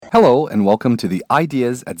Hello and welcome to the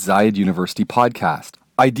Ideas at Zayed University podcast.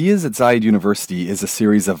 Ideas at Zayed University is a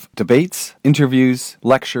series of debates, interviews,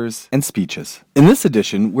 lectures, and speeches. In this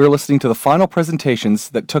edition, we're listening to the final presentations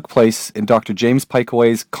that took place in Dr. James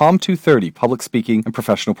Pikeway's COM 230 Public Speaking and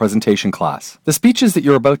Professional Presentation class. The speeches that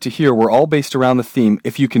you're about to hear were all based around the theme,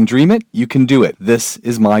 if you can dream it, you can do it. This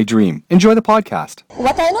is my dream. Enjoy the podcast.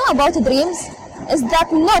 What I know about dreams is that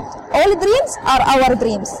not all dreams are our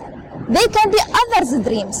dreams. They can be others'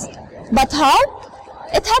 dreams. But how?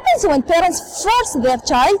 It happens when parents force their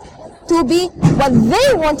child to be what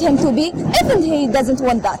they want him to be, even he doesn't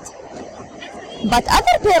want that. But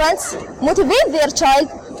other parents motivate their child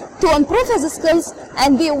to improve his skills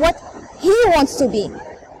and be what he wants to be.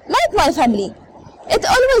 Like my family. It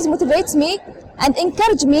always motivates me and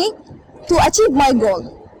encourages me to achieve my goal,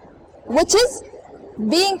 which is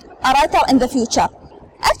being a writer in the future.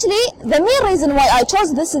 Actually, the main reason why I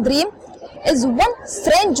chose this dream is one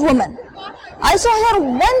strange woman. I saw her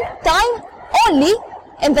one time only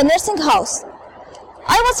in the nursing house.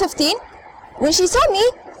 I was 15. When she saw me,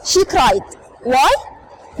 she cried. Why?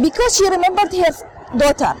 Because she remembered her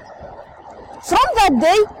daughter. From that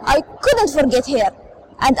day, I couldn't forget her,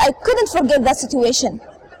 and I couldn't forget that situation.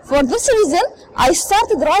 For this reason, I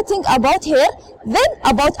started writing about her, then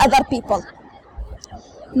about other people.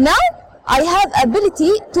 Now, I have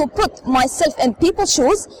ability to put myself in people's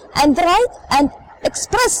shoes and write and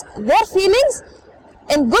express their feelings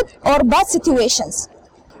in good or bad situations.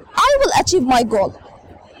 I will achieve my goal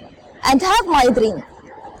and have my dream.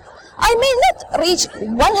 I may not reach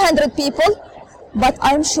 100 people, but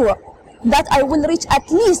I'm sure that I will reach at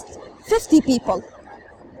least 50 people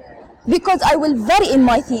because I will vary in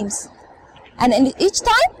my themes. And in each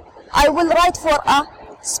time, I will write for a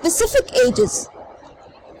specific ages.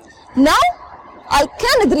 Now, I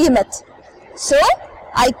can dream it, so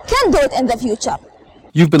I can do it in the future.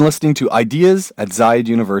 You've been listening to Ideas at Zayed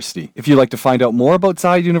University. If you'd like to find out more about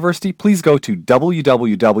Zayed University, please go to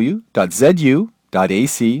www.zu.ac.ae.